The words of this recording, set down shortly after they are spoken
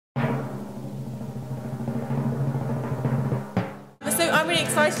I'm really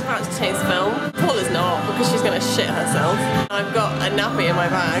excited about today's film. Paula's not, because she's going to shit herself. I've got a nappy in my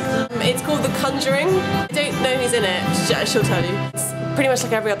bag. It's called The Conjuring. I don't know who's in it, she'll tell you. It's pretty much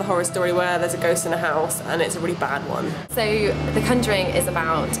like every other horror story where there's a ghost in a house, and it's a really bad one. So The Conjuring is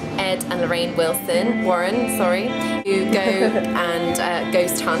about Ed and Lorraine Warren, who go and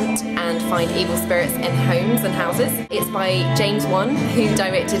ghost hunt and find evil spirits in homes and houses. It's by James Wan, who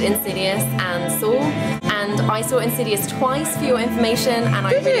directed Insidious and Saw. And I saw Insidious twice for your information, and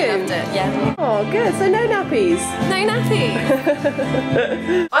I really loved it. Yeah. Oh, good. So no nappies. No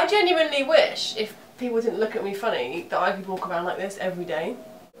nappy. I genuinely wish, if people didn't look at me funny, that I could walk around like this every day.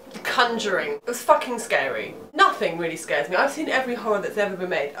 The Conjuring. It was fucking scary. Nothing really scares me. I've seen every horror that's ever been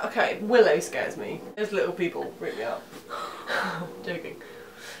made. Okay, Willow scares me. Those little people freak me out. Joking.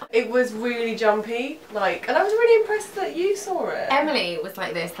 It was really jumpy, like, and I was really impressed that you saw it. Emily was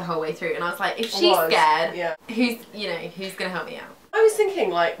like this the whole way through, and I was like, if she's scared, yeah. who's gonna help me out? I was thinking,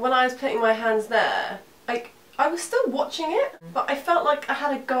 like, when I was putting my hands there, like, I was still watching it, but I felt like I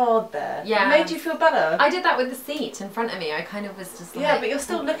had a guard there. Yeah. It made you feel better. I did that with the seat in front of me. I kind of was just like... Yeah, but you're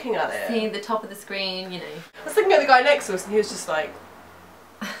still looking at it. Seeing the top of the screen, you know. I was looking at the guy next to us, and he was just like...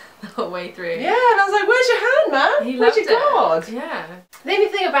 the whole way through. Yeah, and I was like, where's your hand, man? Where's your guard? Yeah. The only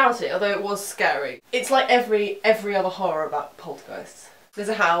thing about it, although it was scary, it's like every other horror about poltergeists. There's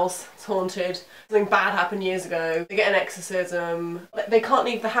a house, it's haunted, something bad happened years ago, they get an exorcism, they can't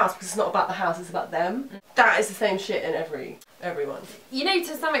leave the house because it's not about the house, it's about them. That is the same shit in everyone. You know,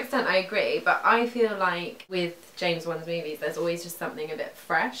 to some extent I agree, but I feel like with James Wan's movies there's always just something a bit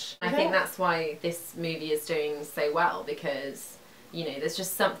fresh. I think that's why this movie is doing so well, because you know, there's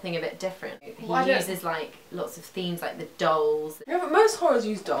just something a bit different. He uses like lots of themes like the dolls. Yeah, but most horrors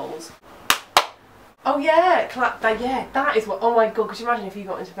use dolls. Oh yeah, that is what, oh my god, could you imagine if you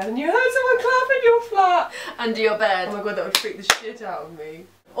got into bed and you heard someone clap in your flat? Under your bed. Oh my god, that would freak the shit out of me.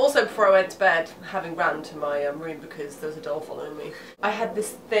 Also, before I went to bed, having ran to my room because there was a doll following me, I had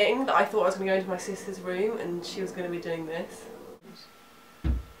this thing that I thought I was going to go into my sister's room and she was going to be doing this.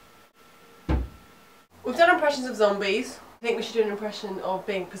 We've done impressions of zombies. I think we should do an impression of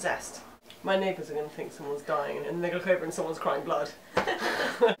being possessed. My neighbours are going to think someone's dying and then they look over and someone's crying blood.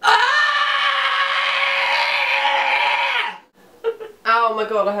 Oh my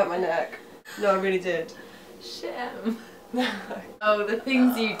god, I hurt my neck. No, I really did. Shit. Oh, the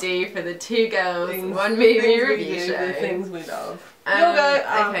things you do for the two girls, one movie review show. The things we love. You'll go.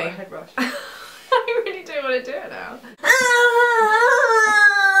 Okay. Head rush. I really do want to do it now.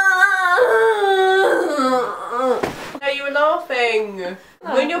 No, you were laughing.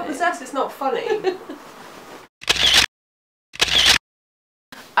 When you're possessed, it's not funny.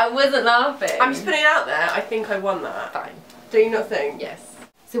 I wasn't laughing. I'm just putting it out there. I think I won that. Fine. Do you not think? Yes.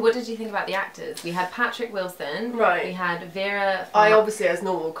 So what did you think about the actors? We had Patrick Wilson. Right. We had Vera. I obviously, as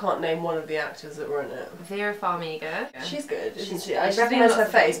normal, can't name one of the actors that were in it. Vera Farmiga. She's good, isn't she? I recognise her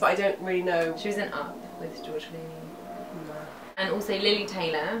face, but I don't really know. She was in Up with George Clooney. No. And also Lili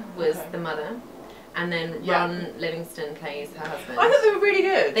Taylor was the mother. And then Ron Livingston plays her husband. I thought they were really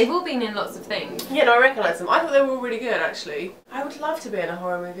good. They've all been in lots of things. Yeah, no, I recognise them. I thought they were all really good, actually. I would love to be in a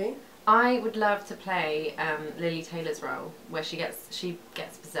horror movie. I would love to play Lili Taylor's role, where she gets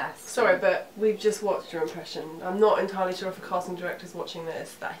possessed. Sorry, but we've just watched your impression. I'm not entirely sure if a casting director's watching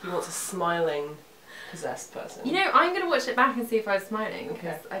this, that he wants a smiling, possessed person. You know, I'm going to watch it back and see if I was smiling,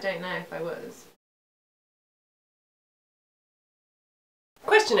 because Okay. I don't know if I was.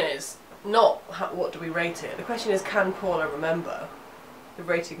 Question is, not what do we rate it, the question is, can Paula remember the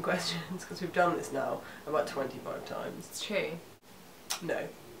rating questions? Because we've done this now about 25 times. It's true. No.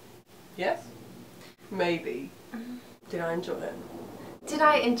 Yes? Maybe. Did I enjoy it? Did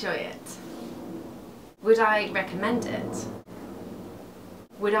I enjoy it? Would I recommend it?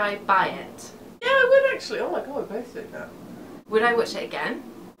 Would I buy it? Yeah, I would actually. Oh my god, we're both doing that. Would I watch it again?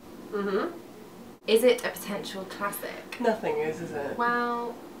 Mm-hmm. Is it a potential classic? Nothing is it?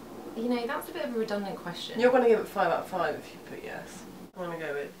 Well, you know, that's a bit of a redundant question. You're going to give it 5 out of 5 if you put yes. I'm going to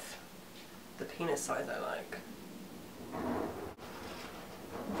go with the penis size I like.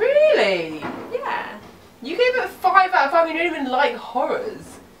 Really? Yeah. You gave it 5 out of 5, you don't even like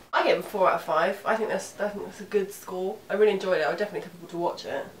horrors. I gave it 4 out of 5. I think that's a good score. I really enjoyed it. I would definitely tell people to watch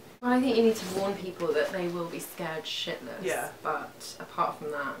it. Well, I think you need to warn people that they will be scared shitless. Yeah. But apart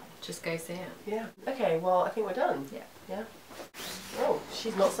from that, just go see it. Yeah. Okay, well, I think we're done. Yeah. Yeah. Oh,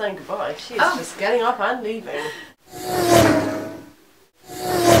 she's not saying goodbye. She's just getting up and leaving.